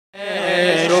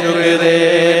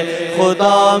शुक्र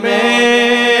खुदा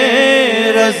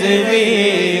में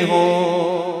रज़वी हो।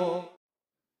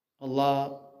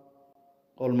 Allah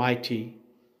Almighty,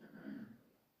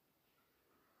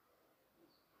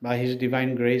 by His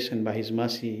divine grace and by His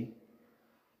mercy,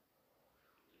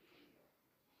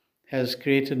 has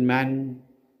created man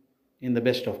in the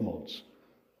best of molds.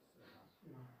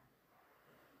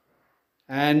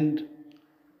 And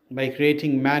by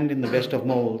creating man in the best of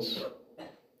molds,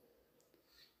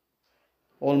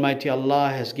 Almighty Allah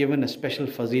has given a special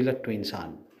fazilat to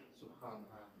insan.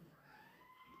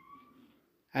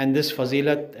 And this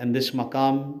fazilat and this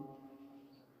maqam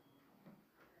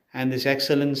and this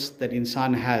excellence that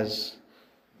insan has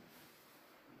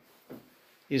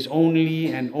is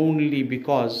only and only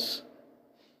because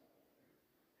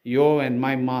your and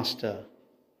my master,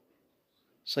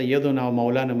 Sayyiduna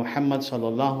Maulana Muhammad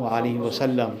sallallahu alaihi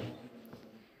wasallam,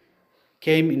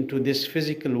 came into this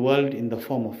physical world in the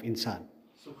form of insan.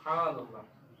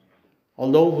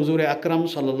 Although Huzur Akram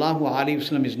sallallahu alaihi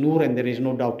wasallam is Noor, and there is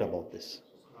no doubt about this.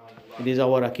 It is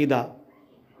our aqidah.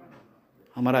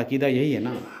 हमारा अकीदा यही है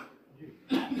ना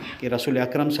कि रसूल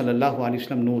अकरम सल्लल्लाहु अलैहि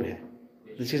वसल्लम नूर है.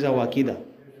 This is our aqidah.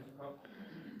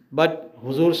 But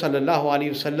Huzur sallallahu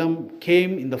alaihi wasallam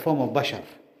came in the form of bashar.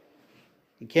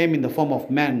 He came in the form of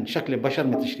man, शक्ल बशर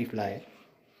में तशरीफ़ लाए.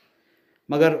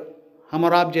 मगर हम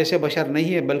और आप जैसे बशर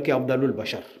नहीं है, बल्कि अफ़दलुल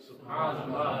बशर.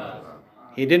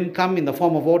 He didn't come in the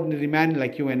form of ordinary man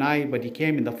like you and I, but he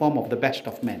came in the form of the best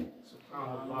of men.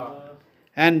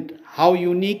 And how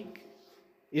unique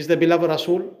is the beloved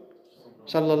Rasul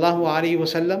sallallahu alaihi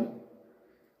wasallam?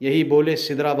 यही बोले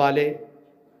सिदरा वाले,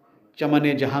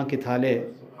 चमने जहाँ के थाले,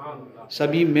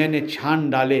 सभी मैंने छान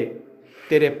डाले,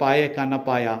 तेरे पाए का न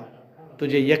पाया,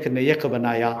 तुझे यक न यक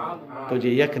बनाया,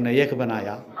 तुझे यक न यक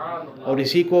बनाया. और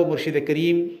इसी को मुर्शिद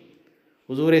करीम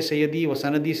हुजूर सैयदी व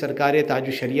सनदी सरकार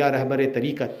ताजु शरिया रहबर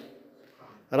तरीक़त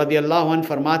रज़ी अल्लाह अन्हु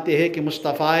फरमाते हैं कि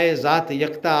मुस्तफ़ाए ज़ात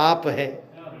यकता आप है.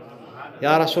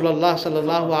 या रसूलल्लाह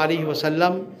सल्लल्लाहु अलैहि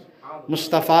वसल्लम,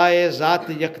 मुस्तफ़ाए ज़ात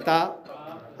यकता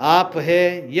आप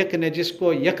है, यक ने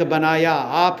जिसको यक बनाया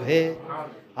आप है,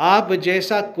 आप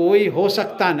जैसा कोई हो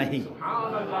सकता नहीं.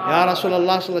 या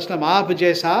रसूलल्लाह सल्लल्लाहु अलैहि वसल्लम, आप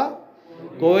जैसा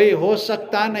कोई हो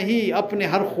सकता नहीं, अपने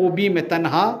हर खूबी में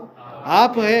तन्हा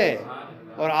आप है.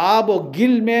 और आब व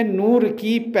गिल में नूर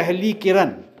की पहली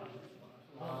किरण,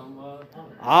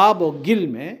 आब व गिल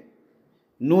में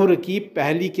नूर की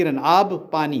पहली किरण. आब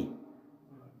पानी,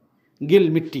 गिल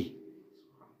मिट्टी.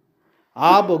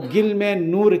 आब व गिल में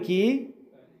नूर की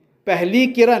पहली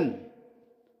किरण,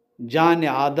 जान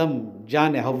आदम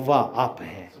जान हव्वा आप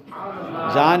है.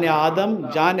 जान आदम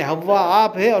जान हव्वा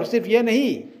आप है. और सिर्फ ये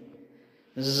नहीं,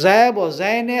 ज़ैब व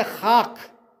ज़ैन खाक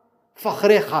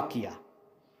फ़ख्र खाकिया.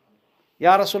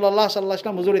 या रसूलुल्लाह सल्लल्लाहु अलैहि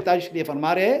वसल्लम हुज़ूर ताज शरीफ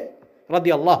फरमा रहे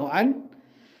रज़ी अल्लाहु अन्हु,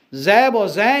 ज़ैब व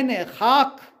ज़ैन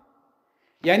खाक,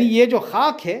 यानी ये जो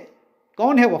खाक है,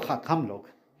 कौन है वो खाक? हम लोग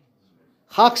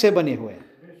खाक से बने हुए हैं.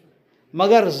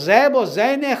 मगर ज़ैब व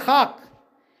ज़ैन खाक,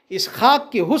 इस खाक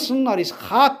की हुस्न और इस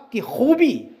खाक की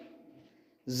खूबी,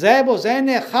 ज़ैब व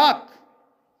ज़ैन खाक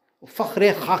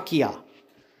फ़ख्र खाकिया.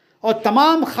 और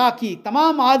तमाम खाकी,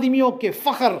 तमाम आदमियों के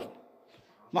फ़ख्र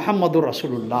मुहम्मदुर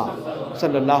रसूलुल्लाह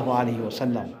सल्लल्लाहु अलैहि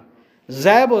वसल्लम.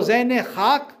 ज़ैब व ज़ैन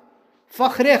खाक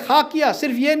फ़ख्र खाकिया.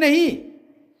 सिर्फ ये नहीं,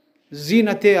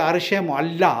 ज़ीनत अर्श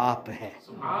मुअल्ला आप है.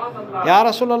 या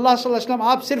रसूलुल्लाह सल्लल्लाहु अलैहि वसल्लम,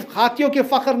 आप सिर्फ खाकियों के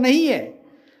फ़ख्र नहीं है,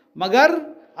 मगर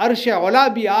अर्श औला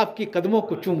भी आपकी कदमों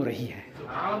को चूम रही है.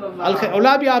 अर्श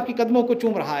औला भी आपकी कदमों को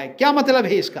चूम रहा है. क्या मतलब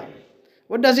है इसका?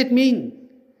 What does it mean?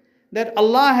 That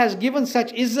Allah has given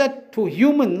such izzat to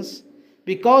humans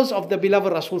because of the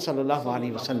beloved Rasul sallallahu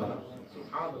alaihi wasallam.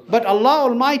 But Allah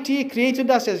Almighty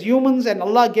created us as humans, and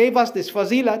Allah gave us this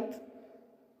fazilat.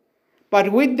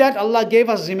 But with that Allah gave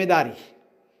us जिम्मेदारी.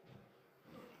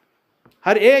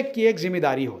 हर एक की एक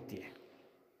जिम्मेदारी होती है.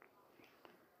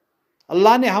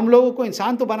 अल्लाह ने हम लोगों को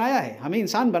इंसान तो बनाया है, हमें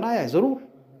इंसान बनाया है ज़रूर,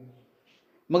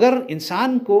 मगर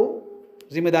इंसान को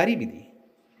जिम्मेदारी भी दी.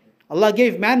 Allah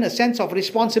gave man a sense of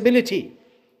responsibility.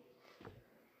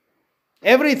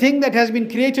 Everything that has been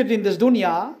created in this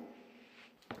dunya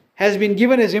has been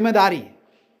given a zimmedari.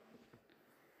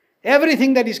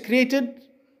 Everything that is created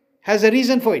has a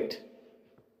reason for it.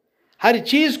 हर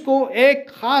चीज़ को एक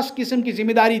ख़ास किस्म की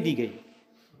जिम्मेदारी दी गई.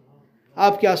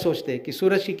 आप क्या सोचते हैं कि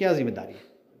सूरज की क्या जिम्मेदारी है?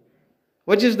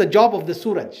 What is the job of the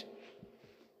Suraj?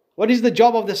 What is the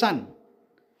job of the sun?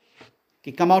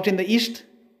 कि come out in the east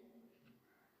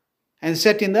and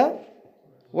set in the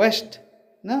west,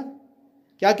 ना?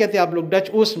 क्या कहते हैं आप लोग डच?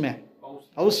 उस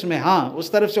में, हाँ,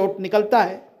 उस तरफ से निकलता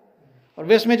है और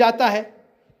वेस्ट में जाता है.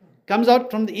 comes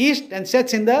out from the east and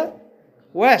sets in the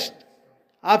west.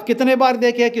 आप कितने बार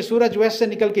देखे कि सूरज वेस्ट से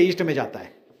निकल के ईस्ट में जाता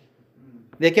है?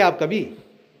 देखे आप कभी?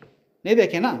 नहीं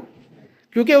देखे ना,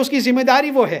 क्योंकि उसकी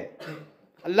जिम्मेदारी वो है,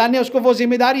 अल्लाह ने उसको वो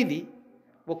जिम्मेदारी दी,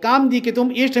 वो काम दी कि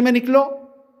तुम ईस्ट में निकलो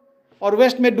और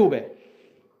वेस्ट में डूबे,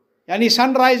 यानी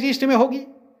सनराइज ईस्ट में होगी,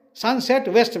 सनसेट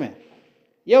वेस्ट में,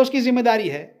 ये उसकी जिम्मेदारी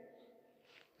है।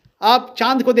 आप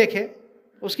चांद को देखें,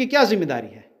 उसकी क्या जिम्मेदारी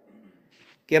है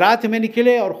कि रात में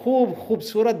निकले और खूब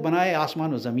खूबसूरत बनाए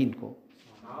आसमान और ज़मीन को,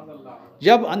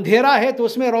 जब अंधेरा है तो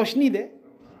उसमें रोशनी दे,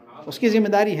 उसकी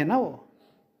जिम्मेदारी है ना वो।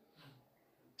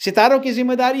 सितारों की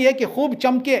जिम्मेदारी है कि खूब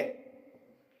चमके,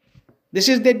 this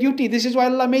is there duty, this is why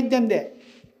Allah made them there.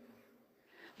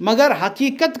 मगर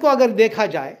हकीकत को अगर देखा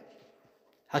जाए,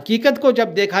 हकीकत को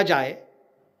जब देखा जाए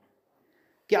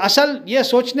कि असल ये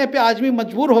सोचने पे आदमी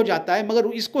मजबूर हो जाता है,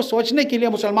 मगर इसको सोचने के लिए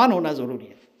मुसलमान होना ज़रूरी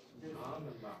है।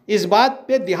 इस बात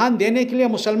पे ध्यान देने के लिए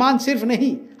मुसलमान सिर्फ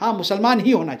नहीं, हाँ मुसलमान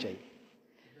ही होना चाहिए,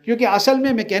 क्योंकि असल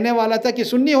में मैं कहने वाला था कि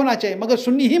सुन्नी होना चाहिए, मगर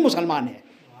सुन्नी ही मुसलमान है।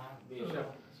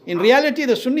 इन रियलिटी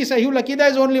द सुन्नी सहीहुल अकीदा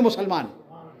इज ओनली मुसलमान,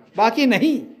 बाकी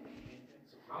नहीं।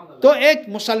 तो एक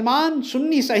मुसलमान,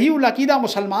 सुन्नी सहीहुल अकीदा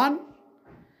मुसलमान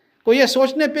को यह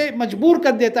सोचने पे मजबूर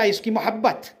कर देता है इसकी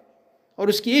मोहब्बत और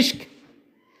उसकी इश्क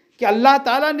कि अल्लाह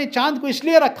ताला ने चाँद को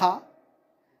इसलिए रखा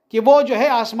कि वो जो है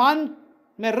आसमान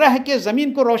में रह के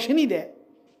ज़मीन को रोशनी दे,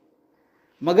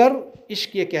 मगर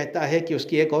इश्क ये कहता है कि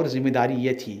उसकी एक और ज़िम्मेदारी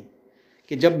ये थी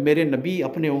कि जब मेरे नबी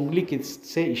अपने उंगली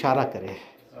से इशारा करे,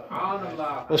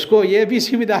 उसको ये भी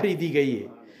जिम्मेदारी दी गई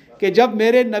है कि जब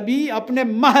मेरे नबी अपने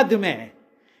महद में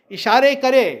इशारे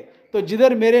करे तो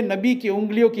जिधर मेरे नबी की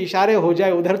उंगलियों की इशारे हो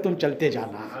जाए उधर तुम चलते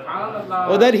जाना,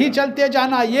 उधर ही चलते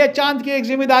जाना। ये चांद की एक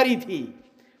जिम्मेदारी थी,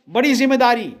 बड़ी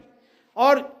जिम्मेदारी।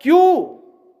 और क्यों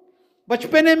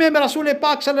बचपने में रसूल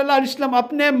पाक सल्लल्लाहु अलैहि वसल्लम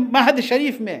अपने महद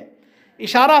शरीफ में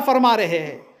इशारा फरमा रहे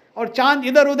हैं और चांद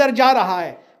इधर उधर जा रहा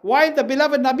है। While the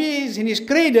beloved Nabi is in his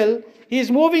cradle, he is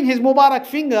moving his Mubarak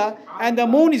finger and the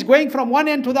moon is going from one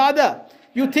end to the other.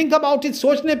 You think about it,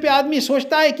 सोचने पे आदमी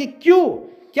सोचता है कि क्यों,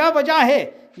 क्या वजह है।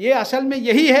 ये असल में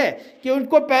यही है कि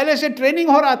उनको पहले से ट्रेनिंग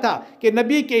हो रहा था कि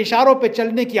नबी के इशारों पे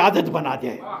चलने की आदत बना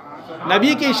दे,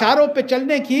 नबी के इशारों पे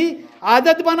चलने की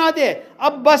आदत बना दे।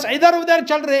 अब बस इधर उधर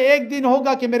चल रहे, एक दिन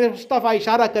होगा कि मेरे मुस्तफ़ा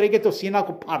इशारा करेंगे तो सीना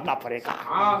को फाड़ना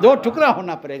पड़ेगा, दो टुकड़ा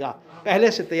होना पड़ेगा।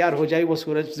 पहले से तैयार हो जाए, वो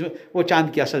सूरज, वो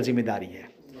चांद की असल जिम्मेदारी है।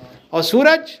 और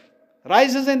सूरज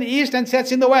rises in the east and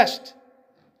sets in the waste.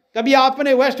 कभी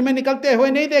आपने वेस्ट में निकलते हुए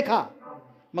नहीं देखा,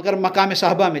 मगर मकाम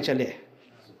साहबा में चले,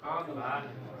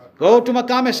 गो टू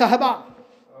मकाम साहबा।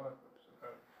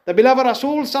 द बिलवड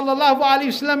रसूल सल्लल्लाहु अलैहि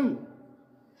वसल्लम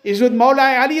is with Mawla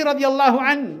Ali radiallahu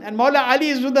an, and Mawla Ali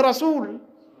is with the Rasul,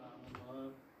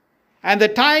 and the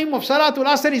time of Salatul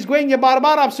Asr is going, ये बार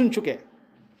बार आप सुन चुके।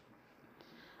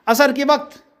 असर की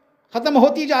वक्त ख़त्म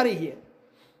होती जा रही है।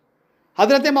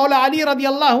 हज़रत मौला अली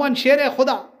रदियल्लाहु अन शेर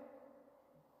खुदा,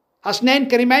 हसनैन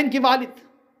करीमैन की वालिद,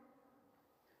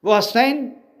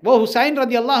 वो हुसैन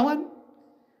रदियल्लाहु अन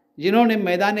जिन्होंने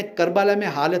मैदान करबला में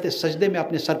हालत सजदे में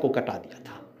अपने सर को कटा दिया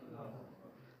था।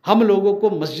 हम लोगों को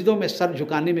मस्जिदों में सर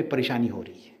झुकाने में परेशानी हो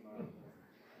रही है।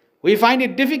 We find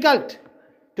it difficult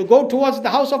to go towards the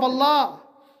house of अल्लाह।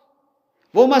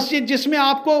 वो मस्जिद जिसमें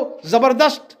आपको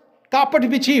ज़बरदस्त कापट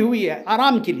बिछी हुई है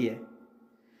आराम के लिए,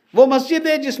 वो मस्जिद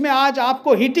है जिसमें आज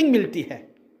आपको हीटिंग मिलती है,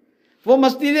 वो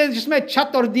मस्जिद है जिसमें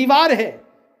छत और दीवार है।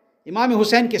 इमाम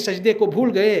हुसैन के सजदे को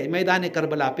भूल गए मैदान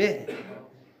करबला पे,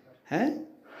 हैं?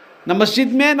 न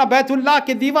मस्जिद में, न बैतुल्लाह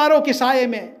के दीवारों के साये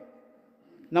में,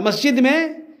 न मस्जिद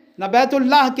में, न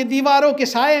बैतुल्लाह के दीवारों के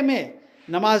साये में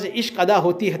नमाज इश्क अदा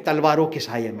होती है तलवारों के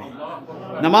साये में,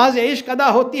 नमाज इश्क अदा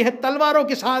होती है तलवारों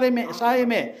के साये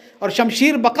में। और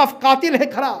शमशीर बकफ कातिल है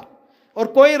खड़ा और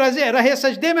कोई रहे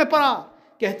सजदे में पड़ा,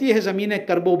 कहती है ज़मीन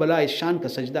करबो बला इस शान का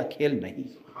सजदा खेल नहीं।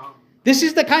 This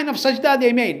is the kind of सजदा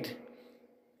they made,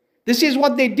 this is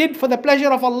what they did for the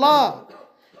pleasure of अल्लाह।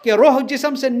 कि रूह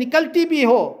जिस्म से निकलती भी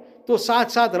हो तो साथ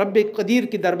साथ रब कदीर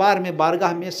की दरबार में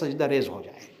बारगाह में सजदा रेज हो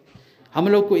जाए। हम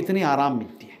लोग को इतनी आराम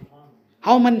मिलती है।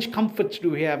 How much comforts do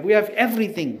we have? We have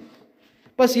everything.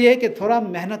 बस ये है कि थोड़ा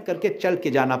मेहनत करके चल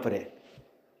के जाना पड़े।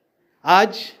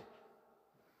 आज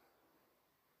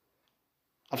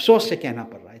अफसोस से कहना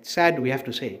पड़ रहा है, it's sad we have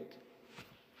to से it,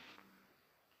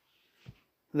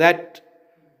 that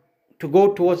to go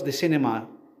towards the cinema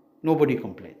nobody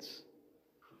complains,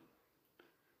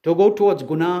 to go towards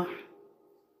गुनाह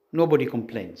nobody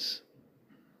complains.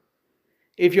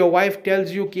 If your wife tells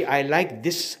you कि I like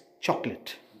this chocolate,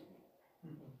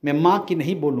 मैं माँ की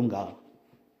नहीं बोलूँगा,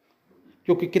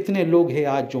 क्योंकि कितने लोग हैं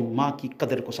आज जो माँ की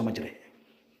कदर को समझ रहे हैं,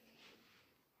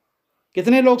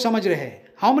 कितने लोग समझ रहे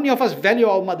हैं। How many of us value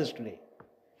our mothers today?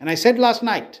 And I said last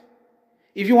night,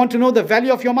 If you want to know the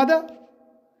value of your mother,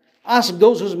 ask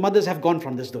those whose mothers have gone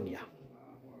from this dunya.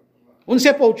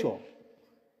 Unse poucho.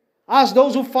 Ask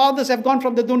those whose fathers have gone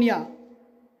from the dunya.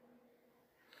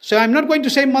 So I'm not going to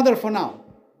say mother for now.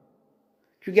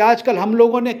 क्योंकि आजकल हम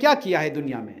लोगों ने क्या किया है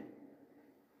दुनिया में,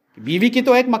 बीवी की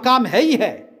तो एक मकाम है ही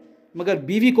है, मगर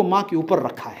बीवी को माँ के ऊपर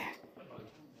रखा है.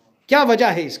 क्या वजह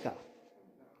है इसका?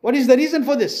 What is the reason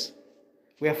for this?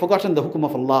 We have forgotten the hukum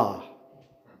of Allah.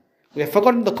 We have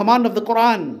forgotten the command of the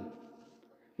Quran.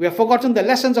 We have forgotten the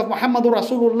lessons of Muhammadur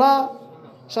Rasulullah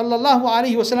sallallahu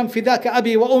alaihi wasallam. Fidaka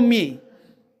abi wa ummi.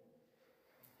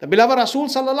 The beloved Rasul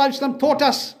sallallahu alaihi wasallam taught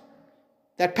us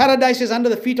that paradise is under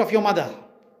the feet of your mother.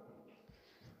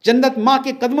 Jannat maa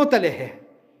ke qadmon tale hai.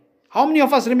 How many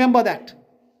of us remember that?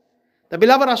 The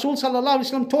beloved Rasul sallallahu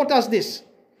alaihi wasallam taught us this.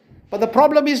 But the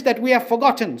problem is that we have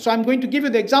forgotten. So I'm going to give you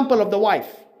the example of the wife.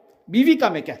 बीवी का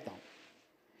मैं कहता हूँ.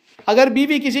 अगर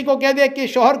बीवी किसी को कह दे कि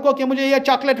शौहर को कि मुझे यह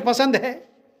चॉकलेट पसंद है,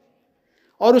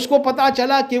 और उसको पता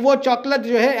चला कि वो चॉकलेट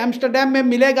जो है एम्स्टरडैम में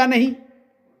मिलेगा नहीं,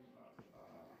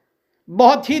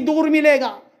 बहुत ही दूर मिलेगा,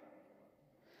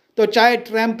 तो चाहे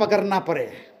ट्रैम पकड़ना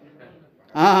पड़े.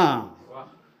 हाँ,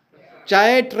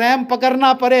 चाहे ट्रैम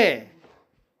पकड़ना पड़े,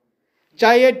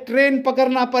 चाहे ट्रेन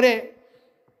पकड़ना पड़े,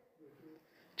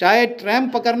 चाहे ट्रैम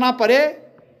पकड़ना पड़े,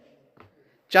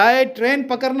 चाहे ट्रेन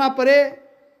पकड़ना पड़े,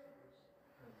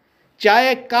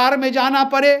 चाहे कार में जाना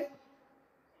पड़े,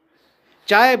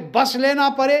 चाहे बस लेना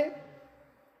पड़े,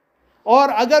 और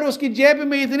अगर उसकी जेब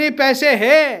में इतने पैसे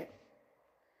हैं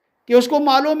कि उसको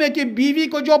मालूम है कि बीवी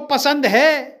को जो पसंद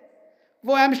है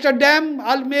वो एम्स्टरडैम,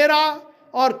 अल्मेरा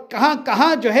और कहाँ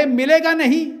कहाँ जो है मिलेगा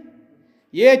नहीं,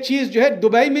 ये चीज़ जो है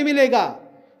दुबई में मिलेगा,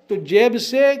 तो जेब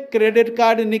से क्रेडिट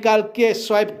कार्ड निकाल के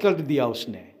स्वाइप कर दिया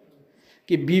उसने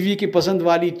कि बीवी की पसंद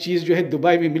वाली चीज़ जो है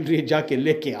दुबई में मिल रही है, जाके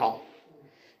लेके आओ.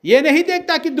 ये नहीं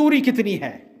देखता कि दूरी कितनी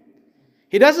है.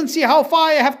 He doesn't see how far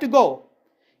I have to go.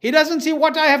 He doesn't see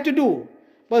what I have to do.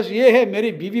 बस ये है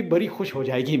मेरी बीवी बड़ी खुश हो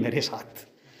जाएगी मेरे साथ.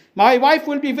 My wife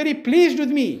will be very pleased with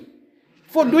me.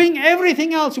 For doing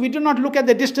everything else, we do not look at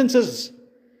the distances.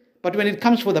 But when it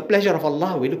comes for the pleasure of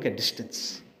Allah, we look at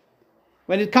distance.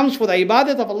 When it comes for the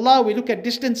ibadat of Allah, we look at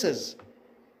distances.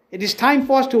 It is time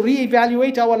for us to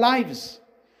re-evaluate our lives.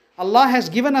 Allah has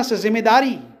given us a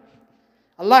zimmedari.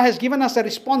 Allah has given us a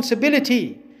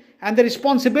responsibility. And the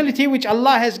responsibility which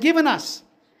Allah has given us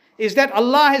is that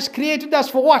Allah has created us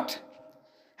for what?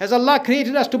 Has Allah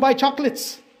created us to buy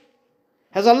chocolates?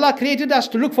 Has Allah created us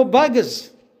to look for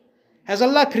burgers? Has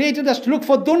Allah created us to look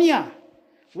for dunya?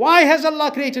 Why has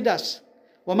Allah created us?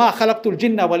 وَمَا خَلَقْتُ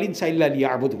الْجِنَّ وَالْإِنسَ إِلَّا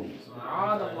لِيَعْبُدُونِ.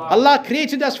 Allah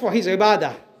created us for His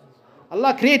ibadah.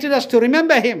 Allah created us to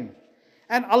remember Him.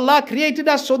 And Allah created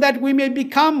us so that we may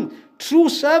become true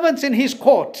servants in His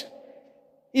court.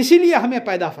 इसीलिए हमें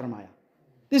पैदा फरमाया.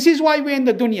 This is why we're in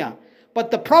the dunya.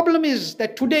 But the problem is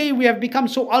that today we have become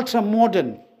so ultra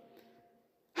modern.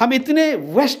 हम इतने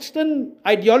western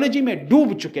ideology में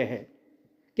डूब चुके हैं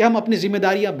कि हम अपनी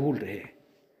जिम्मेदारियां भूल रहे हैं.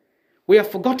 We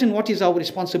have forgotten what is our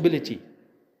responsibility.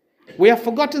 We have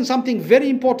forgotten something very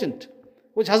important,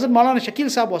 which Hazrat Maulana Shakil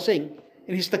Sahab was saying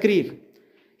in his takreer.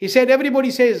 He said,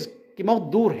 everybody says कि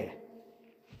मौत दूर है,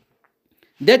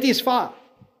 death is far.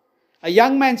 A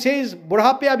young man says,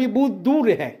 बुढ़ापे अभी बहुत दूर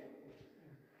है,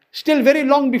 still very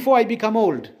long before I become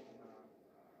old.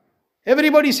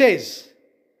 Everybody says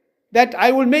that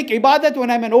I will make ibadat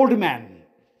when I'm an old man.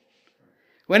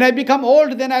 When I become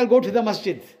old, then I'll go to the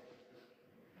masjid.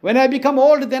 When I become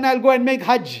old, then I'll go and make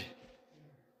hajj.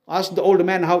 Ask the old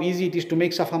man how easy it is to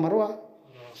make Safa Marwa,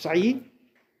 Sa'i.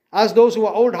 Ask those who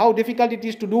are old how difficult it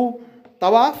is to do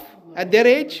tawaf at their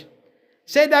age.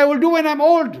 Said, I will do when I'm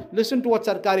old. Listen to what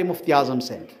Sarkar-e Mufti Azam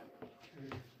said.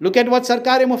 Look at what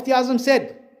Sarkar-e Mufti Azam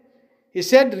said. He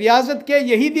said, Riazat के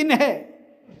यही दिन है,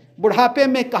 बुढ़ापे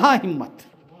में कहाँ हिम्मत.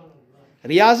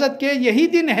 रियाजत के यही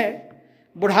दिन है,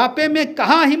 बुढ़ापे में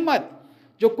कहाँ हिम्मत.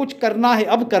 जो कुछ करना है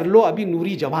अब कर लो, अभी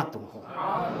नूरी जवां तुम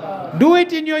हो. Do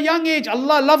it in your young age.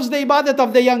 Allah loves the ibadat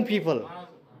of the young people.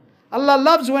 Allah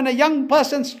loves when a young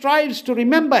person strives to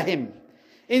remember Him.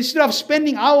 Instead of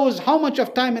spending hours, how much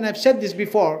of time, and I've said this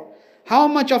before, how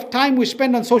much of time we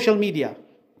spend on social media.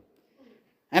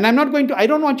 And I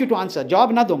don't want you to answer.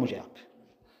 जवाब ना दो मुझे आप.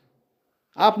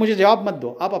 आप मुझे जवाब मत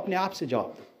दो. आप अपने आप से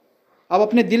जवाब दो. आप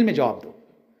अपने दिल में जवाब दो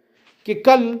कि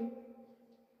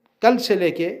कल से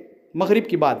लेके मगरिब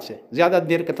की बाद से, ज़्यादा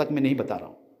देर तक मैं नहीं बता रहा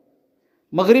हूँ,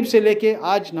 मगरिब से लेके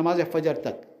आज नमाज फजर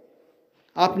तक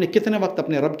आपने कितने वक्त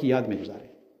अपने रब की याद में गुजारे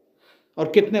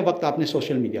और कितने वक्त आपने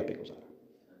सोशल मीडिया पे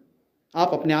गुजारा.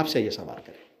 आप अपने आप से ये सवाल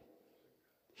करें.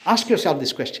 Ask yourself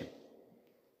this question.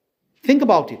 Think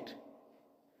about it.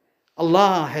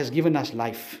 Allah has given us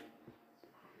life.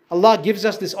 Allah gives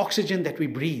us this oxygen that we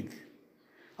breathe.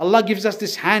 Allah gives us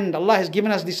this hand. Allah has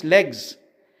given us these legs.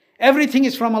 Everything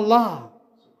is from Allah.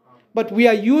 But we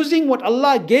are using what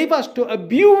Allah gave us to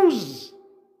abuse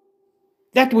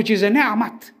that which is a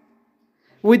ni'mat.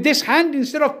 With this hand,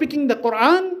 instead of picking the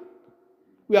Quran,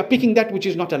 we are picking that which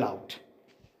is not allowed.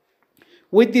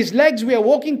 With these legs, we are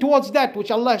walking towards that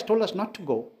which Allah has told us not to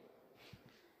go.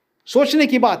 Sochne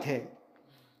ki baat hai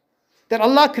that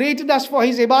Allah created us for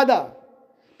His ibadah.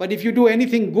 But if you do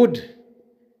anything good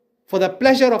for the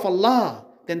pleasure of Allah,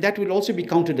 then that will also be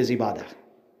counted as ibadah.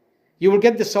 You will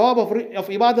get the sawab of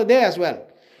ibadah there as well.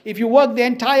 If you work the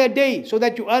entire day so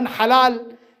that you earn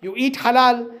halal, you eat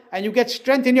halal, and you get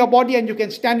strength in your body and you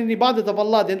can stand in ibadat of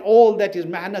Allah, then all that is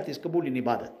mehnat is kabul in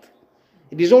ibadat.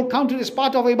 It is all counted as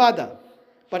part of ibadah.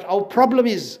 But our problem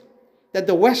is that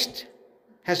the West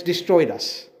has destroyed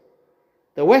us.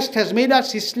 The West has made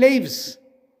us his slaves.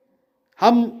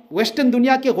 हम western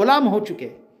दुनिया के गुलाम हो चुके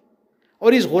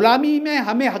और इस गुलामी में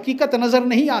हमें हकीकत नजर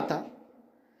नहीं आता.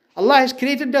 Allah has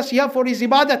created us here for His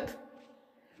ibadat.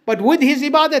 But with His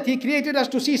ibadat, He created us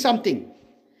to see something.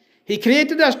 He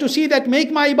created us to see that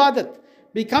make my ibadat,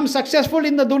 become successful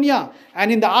in the dunya,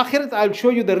 and in the akhirat I'll show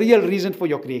you the real reason for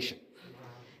your creation.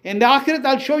 In the akhirat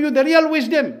I'll show you the real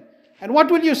wisdom. And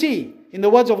what will you see? In the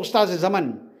words of Ustaz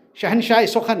Zaman, Shahanshah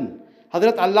Sukhan,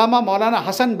 Hazrat Allama Maulana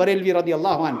Hasan Barelvi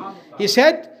radiallahu anh. He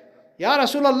said, Ya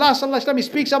Rasulullah sallallahu alaihi wasallam, he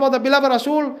speaks about the beloved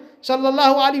Rasul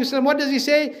sallallahu alaihi wasallam. What does he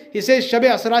say? He says, Shab-e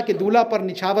Asra ke दूल्हा पर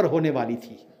निछावर होने वाली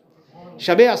थी.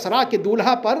 Shab-e Asra के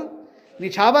दूल्हा पर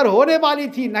निछावर होने वाली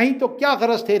थी. नहीं तो क्या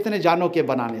गरज थे इतने जानों के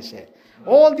बनाने से.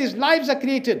 All these lives are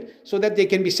created so that they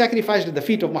can be sacrificed at the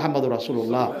feet of Muhammad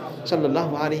Rasulullah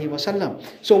sallallahu alaihi wasallam.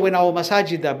 So when our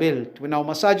masajid are built, when our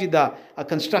masajid are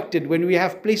constructed, when we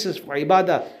have places for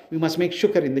ibadah, we must make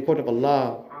shukr in the court of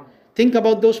Allah. Think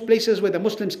about those places where the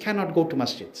Muslims cannot go to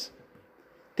masjids.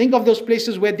 Think of those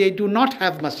places where they do not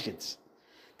have masjids.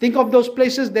 Think of those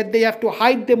places that they have to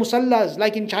hide their musallas,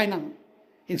 like in China.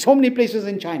 In so many places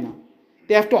in China,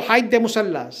 they have to hide their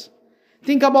musallas.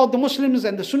 Think about the Muslims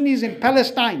and the Sunnis in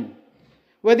Palestine,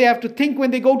 where they have to think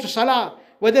when they go to Salah,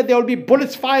 whether there will be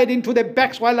bullets fired into their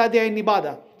backs while they are in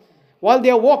ibadah. While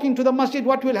they are walking to the masjid,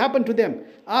 what will happen to them?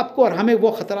 Aapko aur hame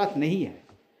wo khatarat nahi hai.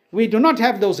 We do not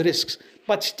have those risks,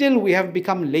 but still we have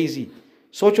become lazy.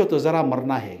 Socho to zara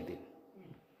marna hai ek din.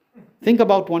 Think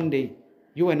about one day,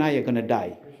 you and I are going to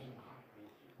die.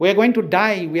 We are going to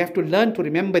die. We have to learn to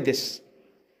remember this.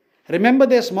 Remember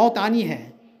this, maut aani hai.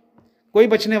 कोई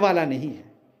बचने वाला नहीं है.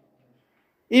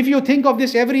 If you think of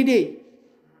this every day,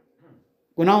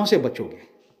 गुनाहों से बचोगे.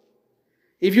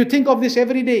 If you think of this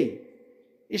every day,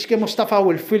 Ishq Mustafa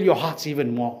will fill your hearts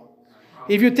even more.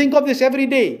 If you think of this every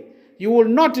day, you will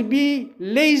not be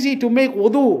lazy to make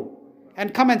wudu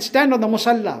and come and stand on the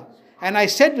musalla. And I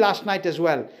said last night as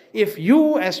well, if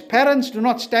you as parents do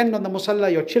not stand on the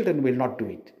musalla, your children will not do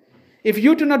it. If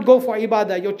you do not go for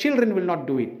ibadah, your children will not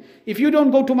do it. If you don't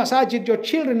go to masajid, your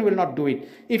children will not do it.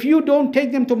 If you don't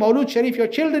take them to Maulud Sharif, your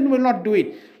children will not do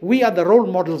it. We are the role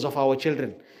models of our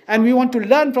children. And we want to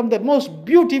learn from the most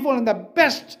beautiful and the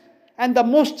best and the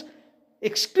most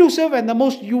exclusive and the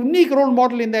most unique role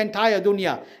model in the entire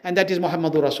dunya. And that is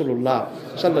Muhammadur Rasulullah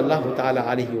sallallahu ta'ala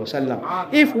alayhi wa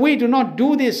sallam. If we do not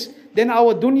do this, then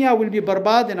our dunya will be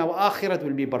barbad and our akhirat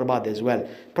will be barbad as well.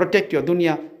 Protect your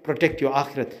dunya, protect your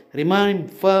akhirat. Remain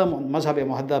firm on Mazhab-e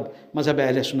Muhaddab, Mazhab-e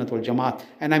Ahl Sunnat wal Jamaat.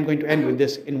 And I'm going to end with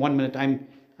this in 1 minute.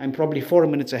 I'm probably 4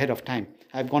 minutes ahead of time.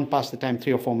 I've gone past the time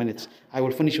 3 or 4 minutes. I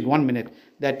will finish with 1 minute.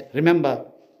 That remember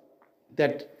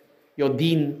that your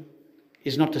deen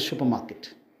is not a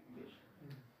supermarket.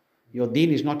 Your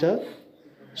deen is not a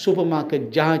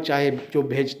supermarket. जहाँ चाहे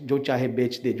जो चाहे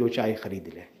बेच दे, जो चाहे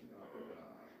खरीद ले.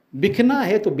 बिकना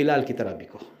है तो बिलाल की तरह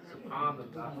बिको.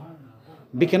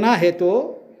 बिकना है तो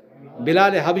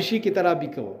बिलाल हबशी की तरह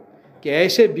बिको कि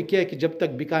ऐसे बिके कि जब तक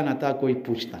बिका ना था कोई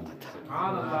पूछता ना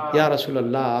था. या रसूल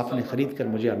अल्लाह, आपने खरीद कर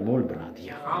मुझे अनमोल बना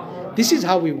दिया. This is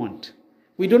how we want.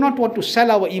 We do not want to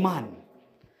sell our iman.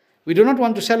 We do not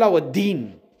want to sell our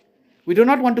deen. We do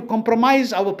not want to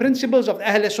compromise our principles of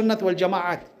Ahl Sunnat wal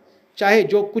Jamaat. चाहे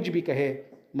जो कुछ भी कहे,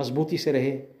 मजबूती से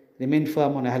रहे. Remain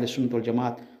firm on Ahl Sunnat wal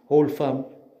Jamaat. Hold firm.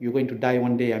 You're going to die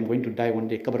one day. I'm going to die one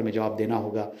day. कब्र में जवाब देना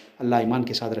होगा. अल्लाह ईमान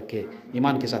के साथ रखे,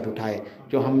 ईमान के साथ उठाए.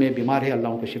 जो हम में बीमार है,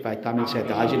 अल्लाह उनको शिफा कामिल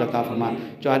सेहत आजिल अता फरमा.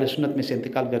 जो अहले सुन्नत में से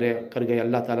इंतकाल कर गए,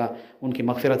 अल्लाह ताला उनकी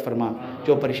मग़फ़िरत फरमा.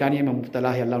 जो परेशानियों में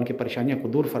मुब्तला है, अल्लाह उनकी परेशानियों को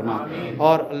दूर फरमा.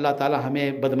 और अल्लाह ताला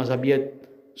हमें बदमज़हबियत,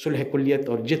 सुलह कुल्लियत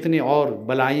और जितने और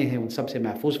बलाएँ हैं उन सब से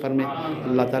महफूज फरमे.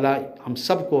 अल्लाह ताला हम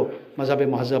सब को मज़हब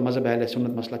महज़ब, मज़हब अहले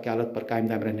सुन्नत मसलक के हालत पर कायम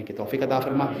दायम रहने की तौफ़ीक़ अता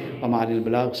फरमा. व मा अलैल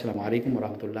बलाग़. अस्सलामु अलैकुम व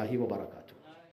रहमतुल्लाहि व बरकातुहू.